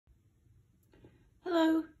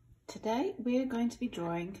Hello, today we're going to be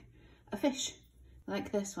drawing a fish like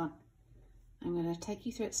this one. I'm going to take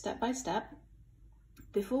you through it step by step.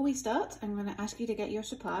 Before we start, I'm going to ask you to get your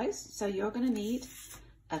supplies. So you're going to need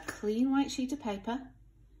a clean white sheet of paper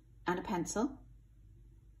and a pencil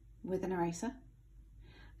with an eraser.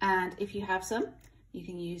 And if you have some, you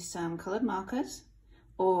can use some coloured markers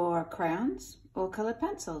or crayons or coloured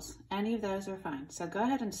pencils. Any of those are fine. So go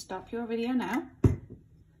ahead and stop your video now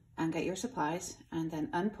and get your supplies, and then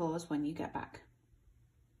unpause when you get back.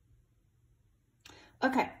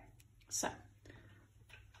 Okay, so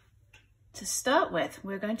to start with,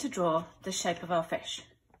 we're going to draw the shape of our fish.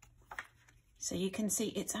 So you can see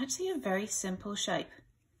it's actually a very simple shape.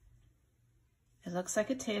 It looks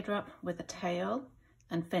like a teardrop with a tail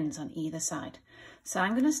and fins on either side. So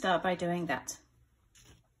I'm going to start by doing that.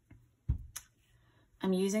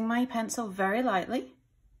 I'm using my pencil very lightly,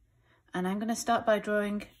 and I'm going to start by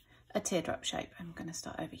drawing a teardrop shape. I'm going to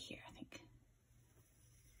start over here, I think.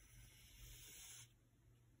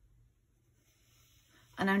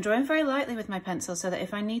 And I'm drawing very lightly with my pencil so that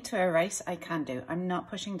if I need to erase, I can do. I'm not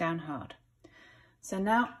pushing down hard. So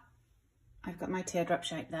now I've got my teardrop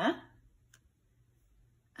shape there.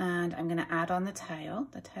 And I'm going to add on the tail.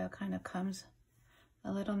 The tail kind of comes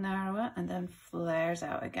a little narrower and then flares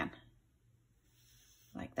out again,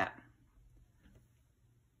 like that.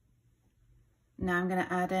 Now I'm going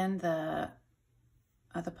to add in the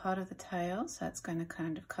other part of the tail, so it's going to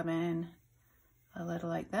kind of come in a little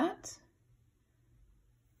like that,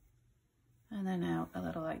 and then out a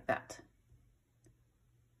little like that.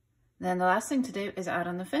 Then the last thing to do is add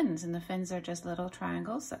on the fins, and the fins are just little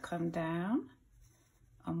triangles that come down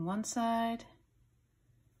on one side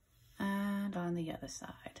and on the other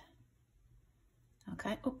side.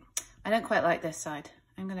 Okay, oh, I don't quite like this side.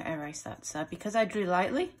 I'm going to erase that. So because I drew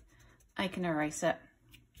lightly, I can erase it,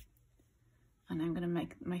 and I'm going to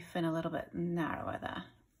make my fin a little bit narrower there,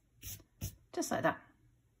 just like that.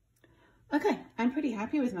 Okay, I'm pretty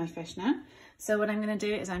happy with my fish now. So what I'm going to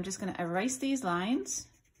do is I'm just going to erase these lines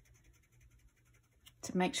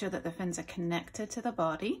to make sure that the fins are connected to the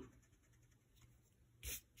body.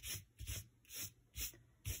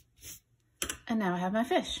 And now I have my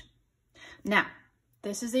fish. Now,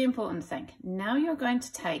 this is the important thing. Now you're going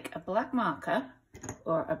to take a black marker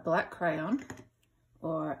or a black crayon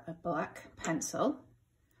or a black pencil,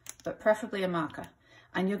 but preferably a marker.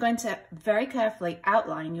 And you're going to very carefully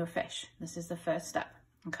outline your fish. This is the first step.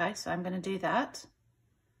 Okay, so I'm going to do that.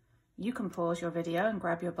 You can pause your video and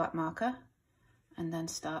grab your black marker and then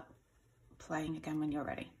start playing again when you're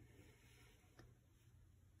ready.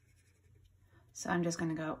 So I'm just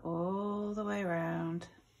going to go all the way around,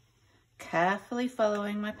 carefully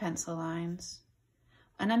following my pencil lines.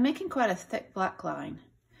 And I'm making quite a thick black line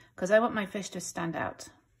because I want my fish to stand out.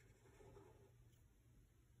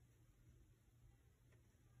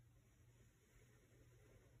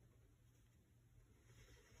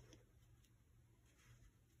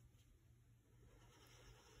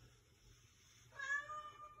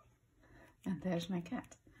 And there's my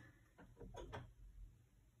cat.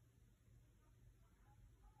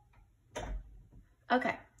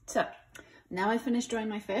 Okay, so now I finished drawing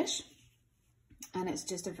my fish. And it's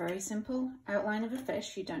just a very simple outline of a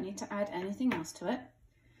fish. You don't need to add anything else to it.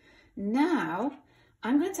 Now,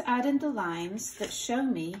 I'm going to add in the lines that show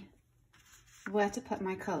me where to put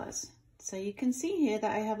my colours. So you can see here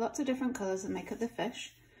that I have lots of different colours that make up the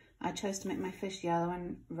fish. I chose to make my fish yellow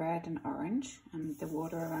and red and orange, and the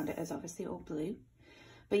water around it is obviously all blue.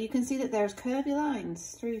 But you can see that there's curvy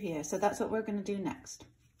lines through here, so that's what we're going to do next.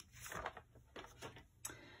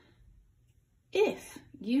 If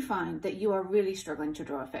you find that you are really struggling to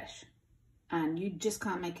draw a fish and you just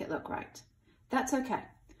can't make it look right, that's okay.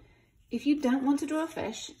 If you don't want to draw a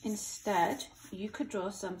fish, instead you could draw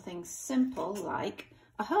something simple like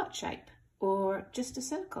a heart shape or just a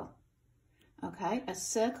circle. Okay, a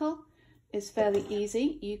circle is fairly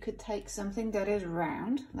easy. You could take something that is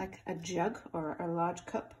round, like a jug or a large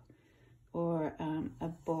cup or a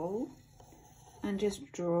bowl, and just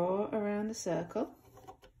draw around the circle.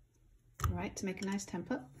 Right, to make a nice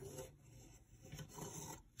template.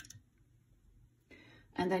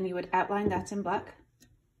 And then you would outline that in black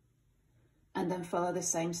and then follow the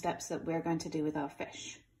same steps that we're going to do with our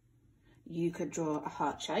fish. You could draw a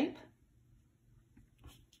heart shape,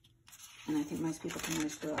 and I think most people can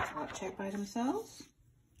just draw a heart shape by themselves.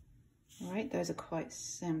 All right, those are quite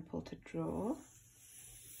simple to draw.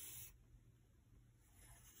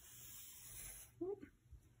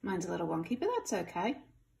 Mine's a little wonky, but that's okay.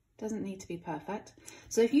 Doesn't need to be perfect.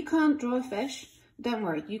 So if you can't draw a fish, don't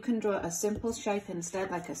worry. You can draw a simple shape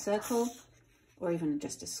instead, like a circle or even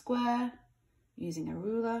just a square. using a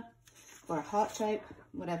ruler or a heart shape,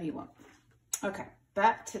 whatever you want. Okay,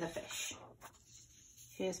 back to the fish.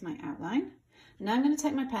 Here's my outline. Now I'm going to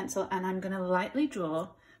take my pencil and I'm going to lightly draw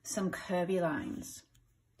some curvy lines.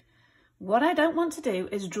 What I don't want to do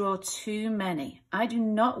is draw too many. I do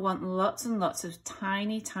not want lots and lots of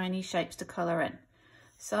tiny, tiny shapes to colour in.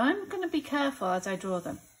 So I'm going to be careful as I draw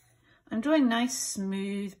them. I'm drawing nice,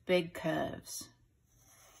 smooth, big curves.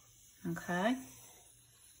 Okay.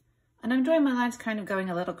 And I'm drawing my lines kind of going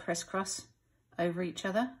a little crisscross over each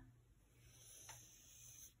other.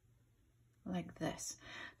 Like this.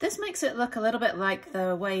 This makes it look a little bit like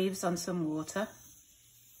the waves on some water.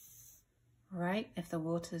 Right, if the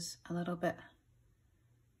water's a little bit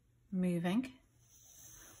moving.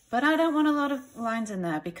 But I don't want a lot of lines in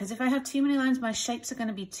there because if I have too many lines, my shapes are going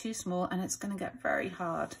to be too small and it's going to get very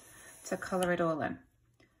hard to colour it all in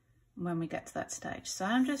when we get to that stage. So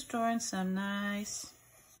I'm just drawing some nice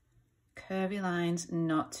curvy lines,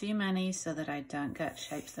 not too many, so that I don't get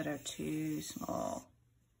shapes that are too small.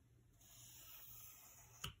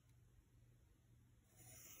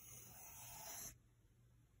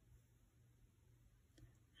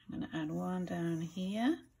 I'm going to add one down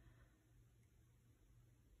here,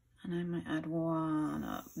 and I might add one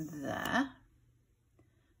up there,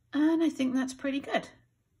 and I think that's pretty good.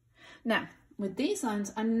 Now, with these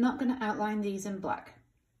lines, I'm not going to outline these in black.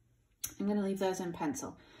 I'm going to leave those in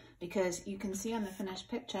pencil because you can see on the finished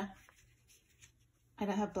picture, I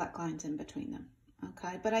don't have black lines in between them.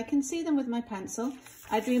 Okay, but I can see them with my pencil.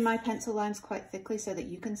 I drew my pencil lines quite thickly so that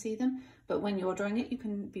you can see them, but when you're drawing it, you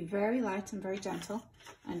can be very light and very gentle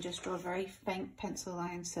and just draw very faint pencil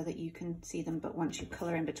lines so that you can see them, but once you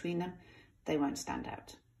colour in between them, they won't stand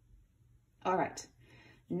out. All right,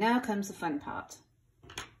 now comes the fun part.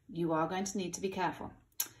 You are going to need to be careful.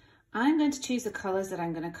 I'm going to choose the colours that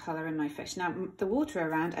I'm going to colour in my fish. Now, the water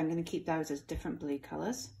around, I'm going to keep those as different blue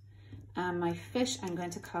colours. And my fish, I'm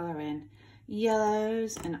going to colour in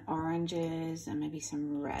yellows and oranges and maybe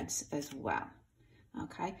some reds as well.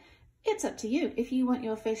 Okay, it's up to you. If you want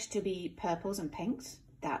your fish to be purples and pinks,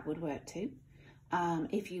 that would work too.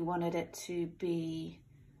 If you wanted it to be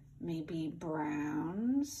maybe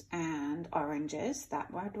browns and oranges,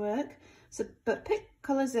 that would work. So, but pick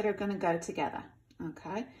colours that are going to go together,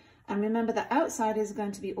 okay? And remember the outside is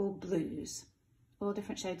going to be all blues, all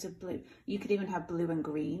different shades of blue. You could even have blue and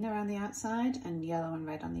green around the outside and yellow and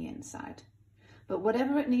red on the inside. But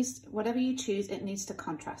whatever you choose, it needs to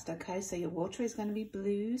contrast, okay? So your water is going to be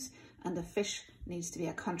blues and the fish needs to be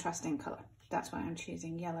a contrasting colour. That's why I'm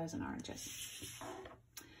choosing yellows and oranges.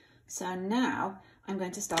 So now I'm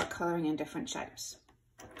going to start colouring in different shapes.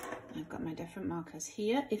 I've got my different markers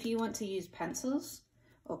here. If you want to use pencils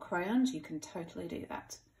or crayons, you can totally do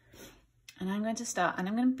that. And I'm going to start, and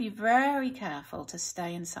I'm going to be very careful to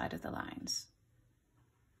stay inside of the lines.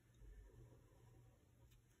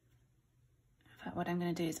 In fact, what I'm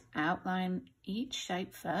going to do is outline each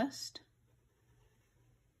shape first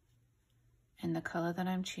in the colour that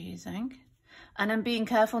I'm choosing. And I'm being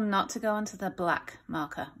careful not to go onto the black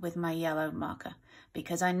marker with my yellow marker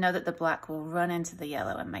because I know that the black will run into the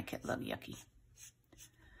yellow and make it look yucky.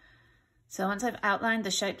 So once I've outlined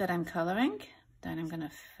the shape that I'm colouring, then I'm going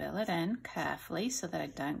to fill it in carefully so that I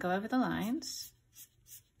don't go over the lines.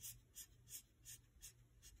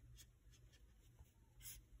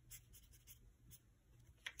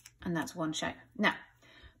 And that's one shape. Now,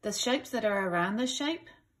 the shapes that are around this shape,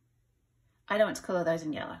 I don't want to colour those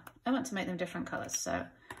in yellow. I want to make them different colours. So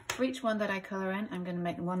for each one that I colour in, I'm going to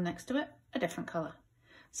make one next to it a different colour.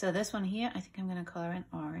 So this one here, I think I'm going to colour in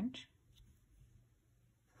orange.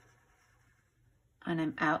 And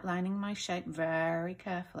I'm outlining my shape very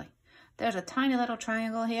carefully. There's a tiny little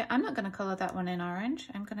triangle here. I'm not going to colour that one in orange.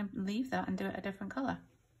 I'm going to leave that and do it a different colour.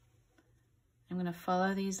 I'm going to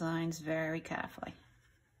follow these lines very carefully.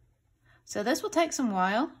 So this will take some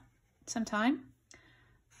time,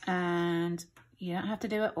 and you don't have to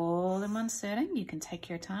do it all in one sitting. You can take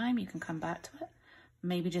your time, you can come back to it.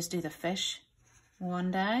 Maybe just do the fish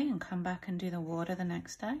one day and come back and do the water the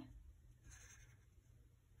next day.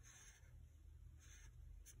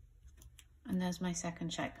 And there's my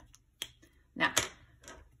second shape. Now,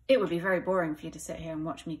 it would be very boring for you to sit here and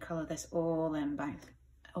watch me colour this all in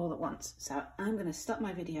all at once. So I'm going to stop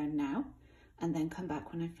my video now and then come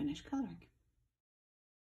back when I finish colouring.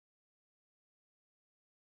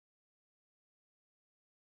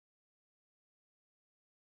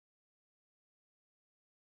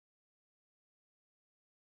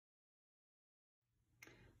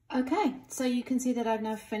 Okay, so you can see that I've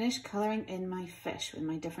now finished colouring in my fish with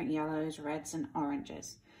my different yellows, reds and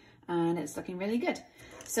oranges. and it's looking really good.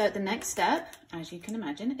 So the next step, as you can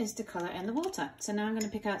imagine, is to colour in the water. So now I'm going to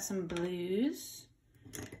pick out some blues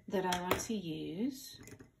that I want to use.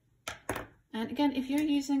 And again, if you're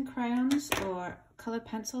using crayons or coloured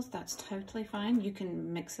pencils, that's totally fine. You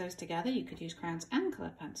can mix those together. You could use crayons and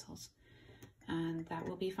coloured pencils, and that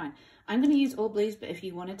will be fine. I'm going to use all blues, but if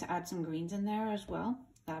you wanted to add some greens in there as well,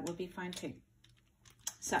 that would be fine too.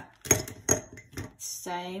 So,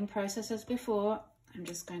 same process as before. I'm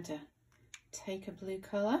just going to take a blue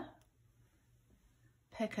colour,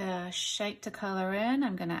 pick a shape to colour in.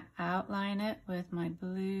 I'm going to outline it with my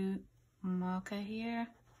blue marker here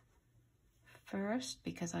first,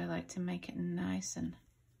 because I like to make it nice and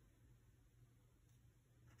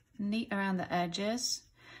neat around the edges.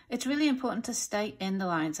 It's really important to stay in the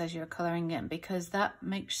lines as you're colouring in, because that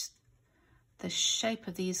makes the shape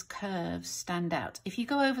of these curves stand out. If you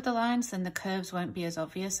go over the lines, then the curves won't be as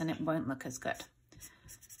obvious and it won't look as good.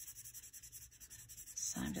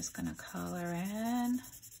 So I'm just going to colour in.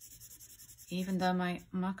 Even though my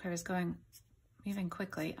marker is moving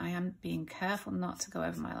quickly, I am being careful not to go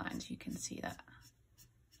over my lines. You can see that,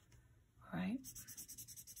 right?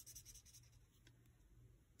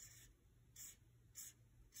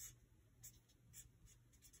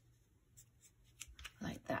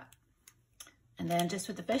 Like that. And then just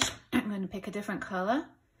with the fish, I'm going to pick a different colour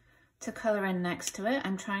to colour in next to it.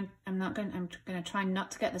 I'm going to try not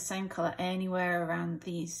to get the same colour anywhere around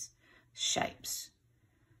these shapes.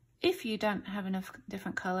 If you don't have enough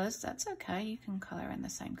different colours, that's okay. You can colour in the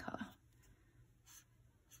same colour.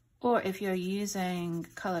 Or if you're using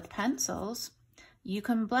coloured pencils, you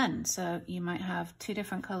can blend. So you might have two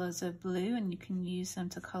different colours of blue and you can use them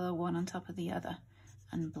to colour one on top of the other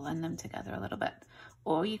and blend them together a little bit.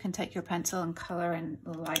 Or you can take your pencil and colour in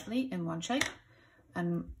lightly in one shape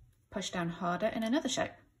and push down harder in another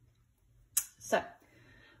shape. So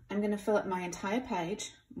I'm going to fill up my entire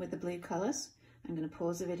page with the blue colours. I'm going to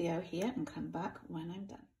pause the video here and come back when I'm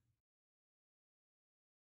done.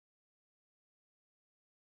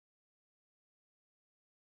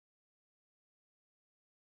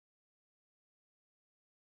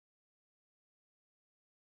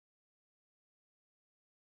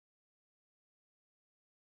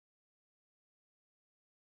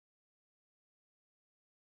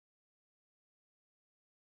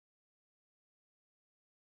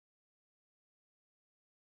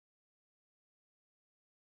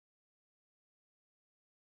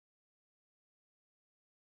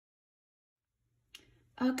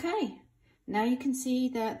 Okay, now you can see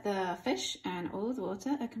that the fish and all of the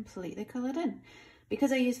water are completely coloured in.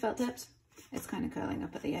 Because I use felt tips, it's kind of curling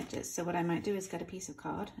up at the edges. So what I might do is get a piece of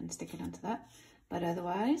card and stick it onto that. But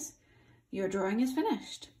otherwise, your drawing is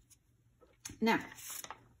finished. Now,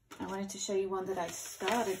 I wanted to show you one that I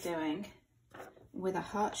started doing with a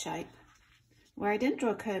heart shape, where I didn't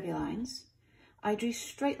draw curvy lines. I drew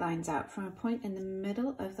straight lines out from a point in the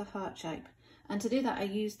middle of the heart shape. And to do that, I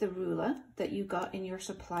used the ruler that you got in your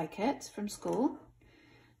supply kit from school.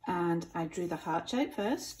 And I drew the heart shape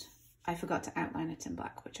first. I forgot to outline it in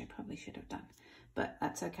black, which I probably should have done, but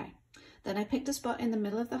that's okay. Then I picked a spot in the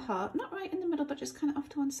middle of the heart, not right in the middle, but just kind of off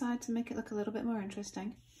to one side to make it look a little bit more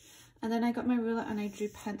interesting. And then I got my ruler and I drew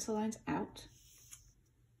pencil lines out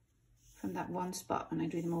from that one spot, and I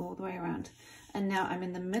drew them all the way around. And now I'm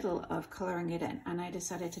in the middle of colouring it in, and I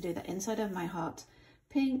decided to do the inside of my heart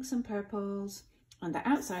pinks and purples. On the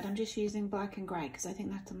outside, I'm just using black and grey because I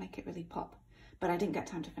think that'll make it really pop, but I didn't get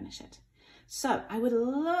time to finish it. So I would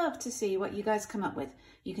love to see what you guys come up with.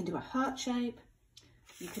 You can do a heart shape,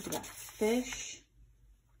 you could do a fish,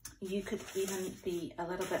 you could even be a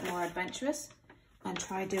little bit more adventurous and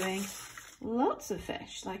try doing lots of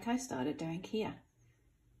fish like I started doing here.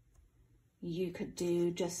 You could do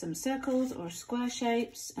just some circles or square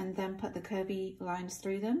shapes and then put the curvy lines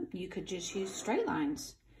through them. You could just use straight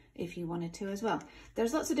lines if you wanted to as well.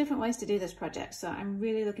 There's lots of different ways to do this project, so I'm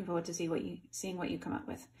really looking forward to seeing what you come up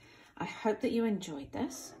with. I hope that you enjoyed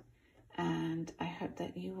this, and I hope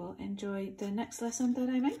that you will enjoy the next lesson that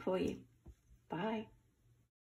I make for you. Bye.